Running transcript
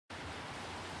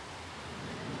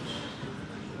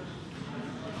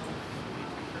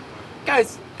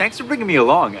Guys, thanks for bringing me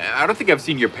along. I don't think I've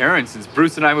seen your parents since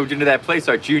Bruce and I moved into that place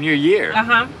our junior year.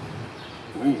 Uh-huh.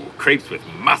 Ooh, crepes with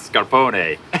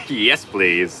mascarpone. Yes,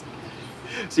 please.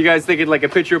 So you guys thinking like a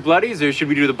pitcher of bloodies, or should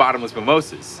we do the bottomless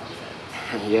mimosas?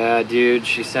 Yeah, dude,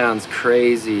 she sounds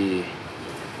crazy.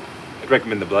 I'd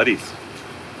recommend the bloodies.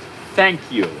 Thank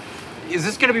you. Is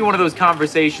this gonna be one of those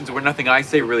conversations where nothing I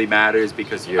say really matters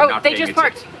because you're not paying attention? Oh, they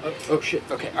just parked. Oh, shit.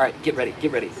 Okay, all right, get ready.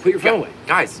 Put your phone away.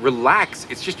 Guys, relax.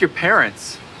 It's just your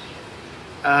parents.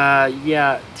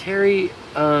 Yeah, Terry,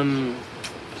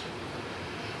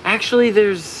 actually,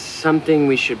 there's something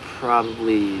we should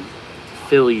probably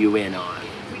fill you in on.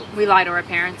 We lie to our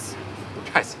parents.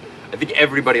 Guys, I think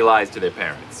everybody lies to their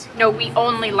parents. No, we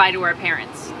only lie to our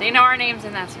parents. They know our names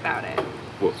and that's about it.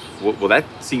 Well, that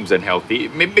seems unhealthy.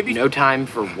 Maybe No time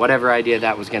for whatever idea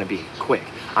that was gonna be. Quick.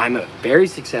 I'm a very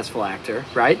successful actor,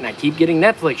 right? And I keep getting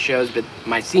Netflix shows, but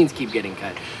my scenes keep getting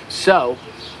cut. So,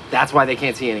 that's why they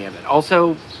can't see any of it.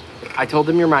 Also, I told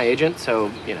them you're my agent, so,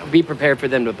 be prepared for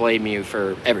them to blame you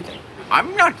for everything.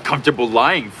 I'm not comfortable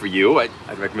lying for you.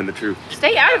 I'd recommend the truth.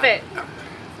 Stay out of it.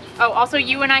 Oh, also,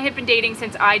 you and I have been dating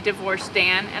since I divorced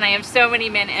Dan, and I have so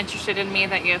many men interested in me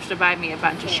that you have to buy me a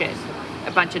bunch of shit. A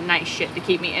bunch of nice shit to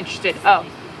keep me interested. Oh,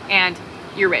 and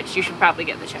you're rich. You should probably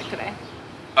get the check today.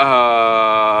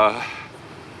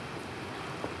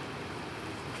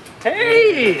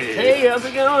 Hey, how's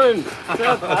it going? What's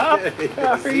up, Pop?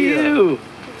 How are you?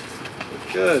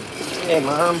 Good. Hey,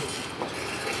 Mom.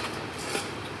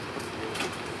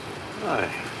 Hi.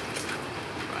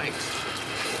 Right.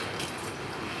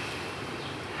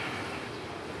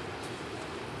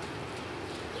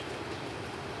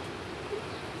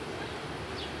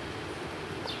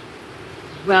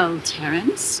 Well,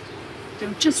 Terrence,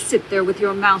 don't just sit there with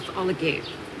your mouth all agape.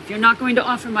 If you're not going to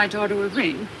offer my daughter a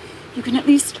ring, you can at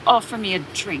least offer me a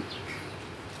drink.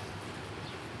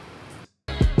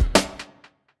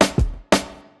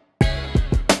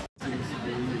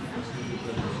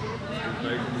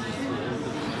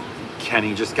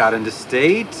 Kenny just got into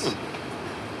state.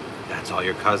 That's all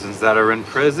your cousins that are in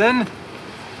prison.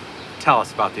 Tell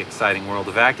us about the exciting world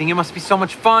of acting. It must be so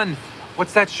much fun.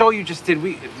 What's that show you just did?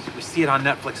 We see it on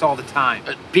Netflix all the time.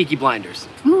 Peaky Blinders.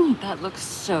 Ooh, that looks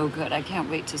so good. I can't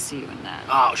wait to see you in that.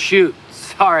 Oh, shoot.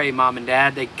 Sorry, Mom and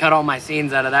Dad. They cut all my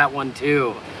scenes out of that one,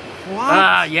 too.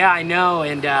 What? Yeah, I know.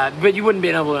 But you wouldn't be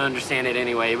able to understand it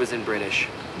anyway. It was in British.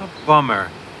 What a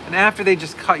bummer. And after they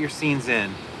just cut your scenes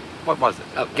in, what was it?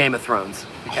 Oh, Game of Thrones.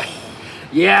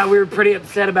 Yeah, we were pretty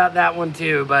upset about that one,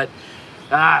 too. But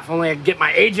if only I could get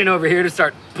my agent over here to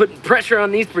start putting pressure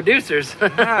on these producers.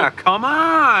 Yeah, come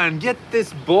on. Get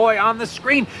this boy on the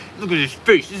screen. Look at his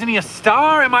face. Isn't he a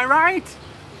star? Am I right?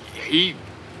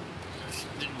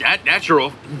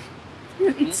 Natural.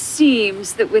 It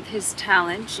seems that with his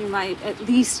talent, you might at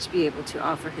least be able to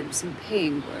offer him some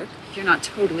paying work. You're not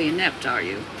totally inept, are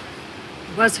you?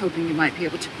 I was hoping you might be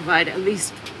able to provide at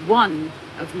least one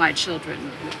of my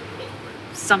children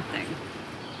something.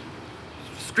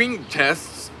 Screen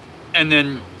tests, and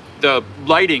then the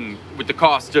lighting with the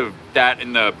cost of that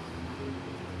and the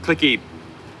clicky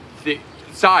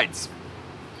sides.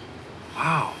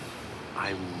 Wow.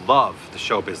 I love the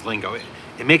showbiz lingo.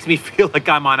 It makes me feel like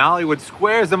I'm on Hollywood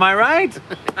Squares, am I right?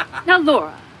 Now,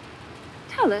 Laura,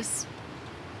 tell us,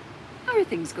 how are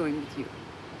things going with you?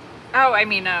 Oh, I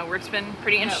mean, work's been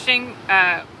pretty interesting.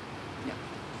 How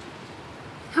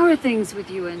are things with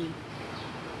you and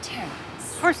Terrence?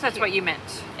 Of course that's what you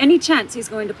meant. Any chance he's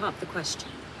going to pop the question?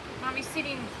 Mommy's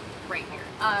sitting right here.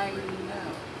 I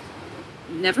know.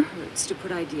 Never hurts to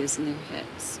put ideas in their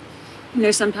heads.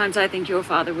 Sometimes I think your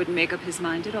father wouldn't make up his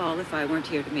mind at all if I weren't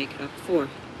here to make it up for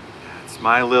him. It's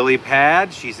my lily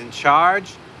pad. She's in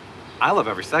charge. I love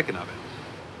every second of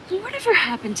it. Whatever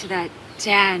happened to that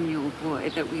Daniel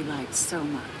boy that we liked so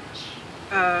much?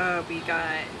 We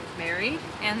got married,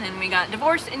 and then we got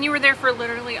divorced, and you were there for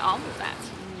literally all of that.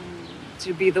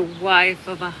 To be the wife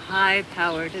of a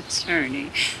high-powered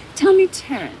attorney. Tell me,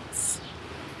 Terrence,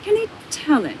 can a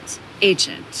talent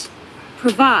agent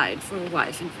provide for a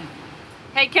wife and family?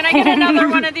 Hey, can I get another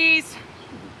one of these?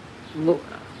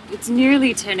 Laura, it's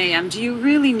nearly 10 a.m. Do you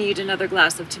really need another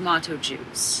glass of tomato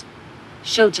juice?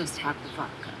 She'll just have the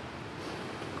vodka.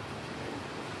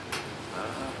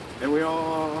 And we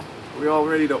all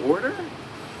ready to order?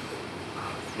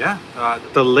 Yeah.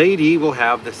 The lady will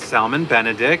have the salmon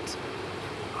Benedict,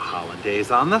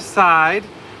 hollandaise on the side,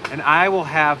 and I will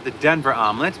have the Denver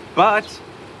omelet, but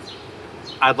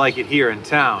I'd like it here in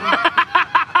town.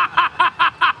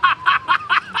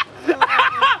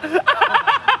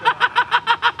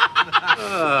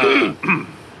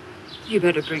 You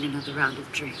better bring another round of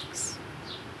drinks.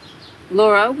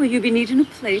 Laura, will you be needing a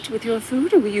plate with your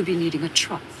food, or will you be needing a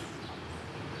trough?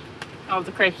 Oh,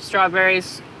 the crepe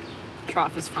strawberries.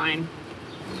 Trough is fine.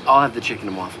 I'll have the chicken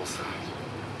and waffles.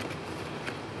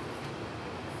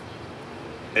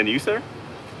 And you, sir?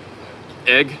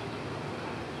 Egg.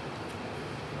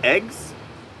 Eggs?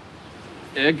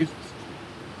 Egg.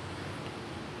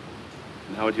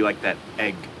 And how would you like that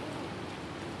egg?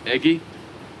 Eggy.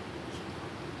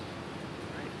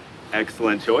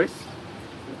 Excellent choice.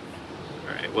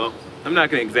 All right, well, I'm not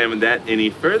going to examine that any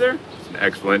further. It's an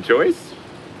excellent choice.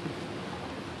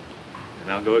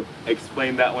 And I'll go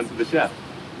explain that one to the chef.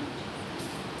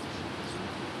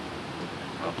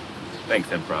 Well, thanks,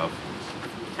 Improv.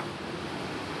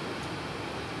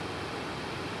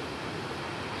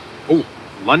 Oh,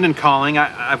 London calling.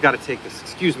 I've got to take this.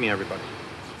 Excuse me, everybody.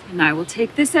 And I will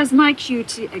take this as my cue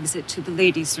to exit to the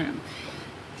ladies' room.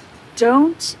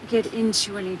 Don't get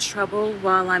into any trouble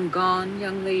while I'm gone,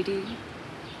 young lady.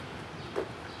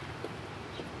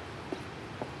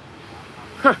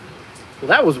 Well,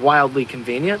 that was wildly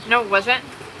convenient. No, it wasn't.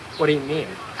 What do you mean?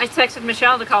 I texted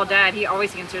Michelle to call Dad. He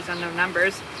always answers unknown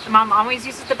numbers. And Mom always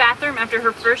uses the bathroom after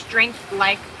her first drink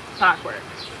like clockwork.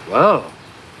 Whoa.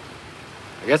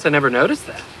 I guess I never noticed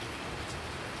that.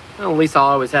 Well, at least I'll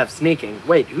always have sneaking.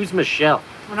 Wait, who's Michelle?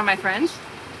 One of my friends?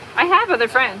 I have other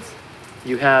friends.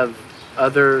 You have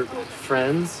other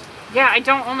friends? Yeah, I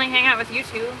don't only hang out with you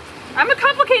two. I'm a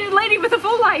complicated lady with a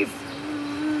full life.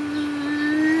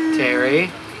 Terry,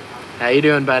 how you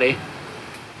doing, buddy?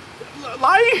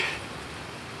 Lie.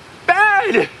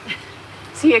 Bad.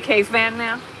 Is he a caveman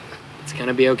now? It's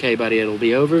gonna be okay, buddy. It'll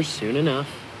be over soon enough.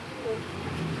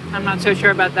 I'm not so sure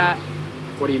about that.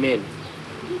 What do you mean?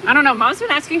 I don't know. Mom's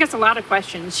been asking us a lot of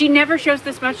questions. She never shows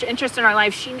this much interest in our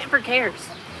life. She never cares.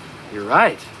 You're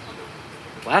right.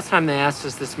 Last time they asked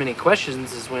us this many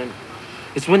questions is when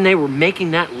they were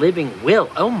making that living will.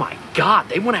 Oh my God,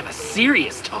 they want to have a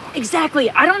serious talk.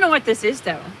 Exactly. I don't know what this is,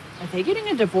 though. Are they getting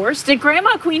a divorce? Did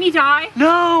Grandma Queenie die?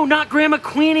 No, not Grandma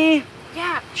Queenie.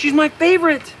 Yeah. She's my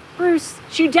favorite. Bruce,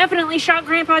 she definitely shot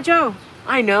Grandpa Joe.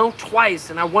 I know, twice,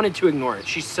 and I wanted to ignore it.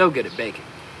 She's so good at baking.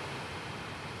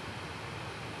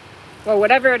 Well,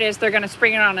 whatever it is, they're going to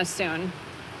spring it on us soon.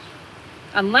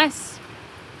 Unless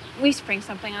we spring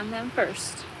something on them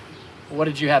first. What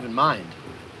did you have in mind?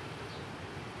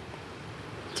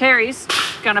 Terry's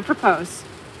gonna propose.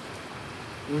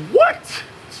 What?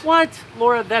 What?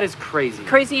 Laura, that is crazy.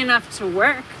 Crazy enough to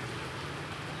work.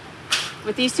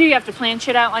 With these two, you have to plan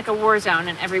shit out like a war zone,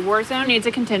 and every war zone needs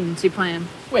a contingency plan.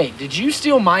 Wait, did you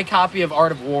steal my copy of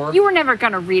Art of War? You were never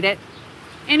gonna read it.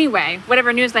 Anyway,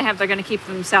 whatever news they have, they're gonna keep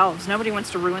for themselves. Nobody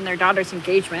wants to ruin their daughter's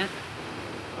engagement.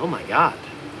 Oh my God.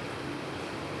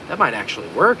 That might actually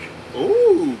work.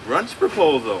 Ooh, brunch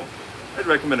proposal. I'd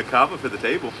recommend a cava for the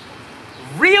table.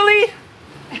 Really?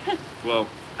 Well,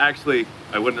 actually,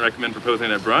 I wouldn't recommend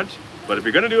proposing at brunch, but if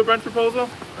you're gonna do a brunch proposal,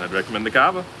 I'd recommend the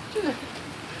cava.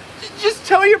 Just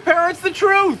tell your parents the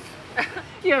truth.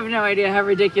 You have no idea how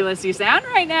ridiculous you sound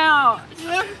right now.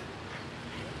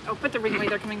 Oh, put the ring away.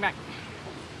 They're coming back.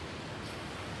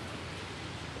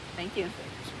 Thank you.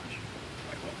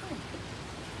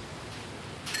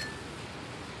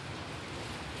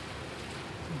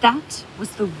 That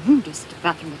was the rudest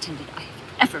bathroom attendant I have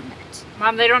ever met.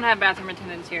 Mom, they don't have bathroom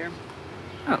attendants here.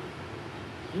 Oh.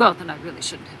 Well, then I really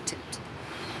shouldn't have tipped.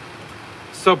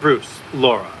 So, Bruce,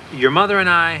 Laura, your mother and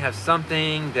I have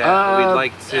something that we'd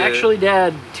like to... Actually,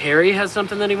 Dad, Terry has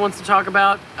something that he wants to talk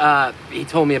about. He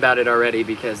told me about it already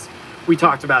because we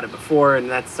talked about it before, and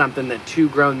that's something that two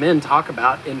grown men talk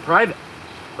about in private,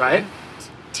 right?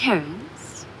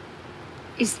 Terrence,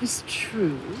 is this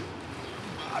true?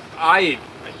 I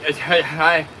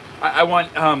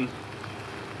want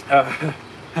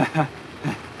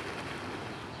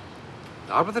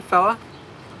Out with it, fella.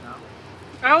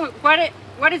 Oh,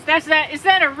 what is that? Is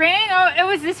that a ring? Oh,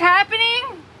 was this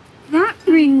happening? That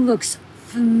ring looks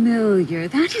familiar.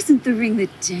 That isn't the ring that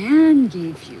Dan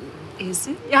gave you, is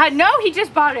it? No, he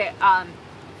just bought it.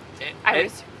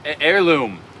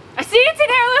 heirloom. I see it's an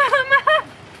heirloom.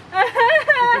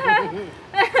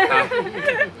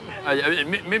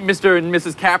 Mr. and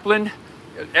Mrs. Kaplan,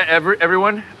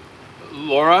 everyone,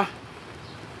 Laura,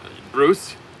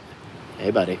 Bruce.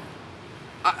 Hey, buddy.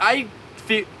 I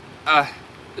feel,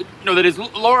 no, that is,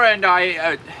 Laura and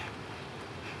I,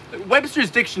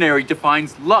 Webster's dictionary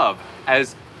defines love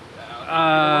as,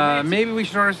 Maybe we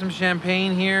should order some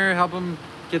champagne here, help them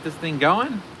get this thing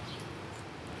going?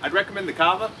 I'd recommend the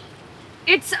cava.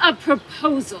 It's a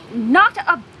proposal, not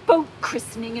a boat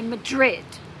christening in Madrid.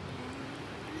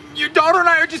 your daughter and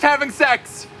I are just having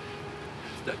sex.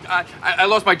 I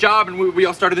lost my job, and we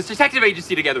all started this detective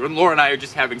agency together, and Laura and I are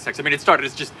just having sex. I mean, it started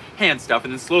as just hand stuff,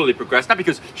 and then slowly progressed. Not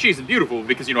because she isn't beautiful, but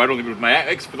because, you know, I'd only been with my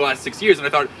ex for the last 6 years, and I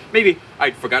thought maybe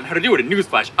I'd forgotten how to do it. And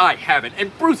newsflash, I haven't.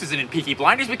 And Bruce isn't in Peaky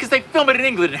Blinders because they film it in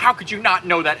England, and how could you not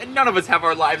know that? And none of us have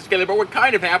our lives together, but we're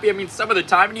kind of happy. I mean, some of the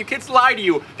time, and you kids lie to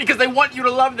you because they want you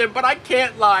to love them, but I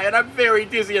can't lie, and I'm very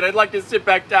dizzy, and I'd like to sit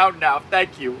back down now.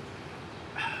 Thank you.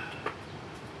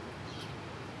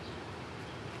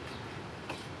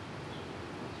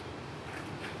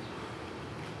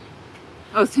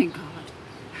 Oh, thank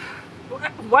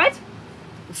God. What?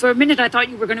 For a minute, I thought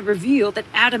you were going to reveal that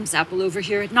Adam's apple over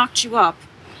here had knocked you up.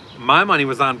 My money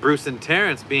was on Bruce and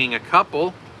Terrence being a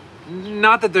couple.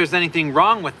 Not that there's anything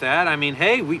wrong with that. I mean,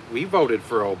 hey, we voted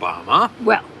for Obama.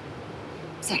 Well,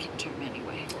 second term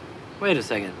anyway. Wait a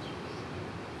second.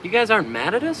 You guys aren't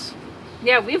mad at us?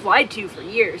 Yeah, we've lied to you for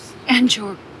years. And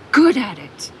you're good at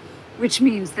it, which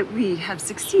means that we have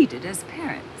succeeded as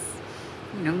parents.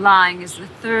 You know, lying is the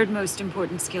third most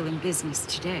important skill in business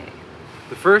today.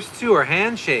 The first two are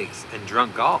handshakes and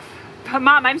drunk golf. But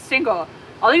Mom, I'm single.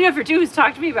 All you ever do is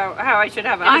talk to me about how I should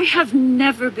have I have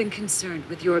never been concerned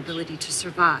with your ability to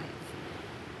survive.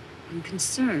 I'm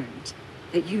concerned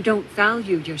that you don't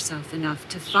value yourself enough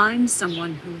to find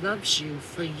someone who loves you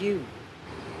for you.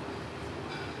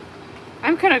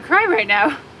 I'm gonna cry right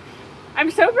now. I'm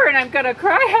sober and I'm gonna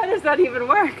cry. How does that even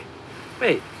work?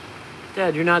 Wait,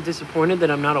 Dad, you're not disappointed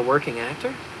that I'm not a working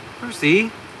actor?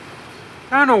 Percy,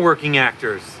 there are no working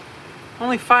actors.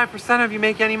 Only 5% of you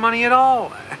make any money at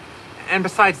all. And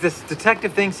besides, this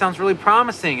detective thing sounds really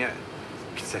promising. You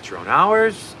can set your own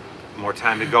hours, more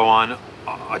time to go on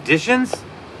auditions.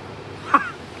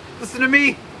 Listen to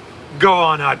me. Go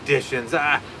on auditions.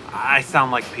 I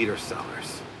sound like Peter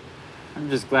Sellers. I'm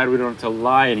just glad we don't have to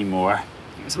lie anymore.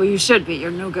 Yes, well, you should be.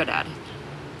 You're no good at it.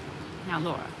 Now,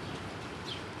 Laura,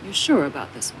 you're sure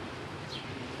about this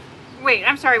one? Wait,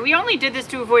 I'm sorry. We only did this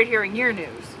to avoid hearing your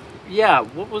news. Yeah,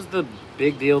 what was the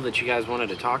big deal that you guys wanted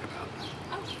to talk about?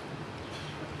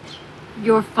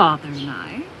 Your father and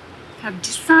I have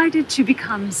decided to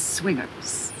become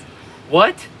swingers.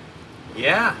 What?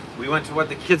 Yeah, we went to what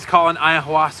the kids call an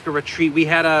ayahuasca retreat. We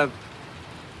had a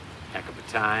heck of a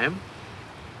time.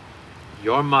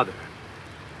 Your mother,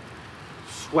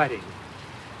 sweating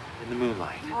in the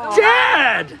moonlight.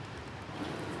 Dad!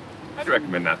 I'd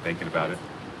recommend not thinking about it.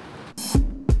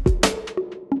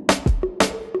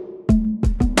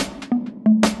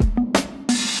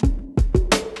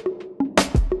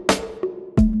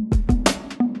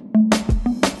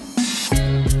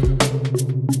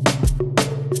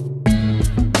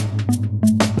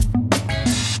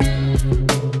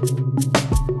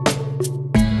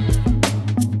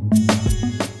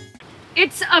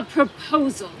 It's a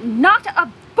proposal, not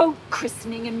a boat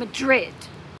christening in Madrid.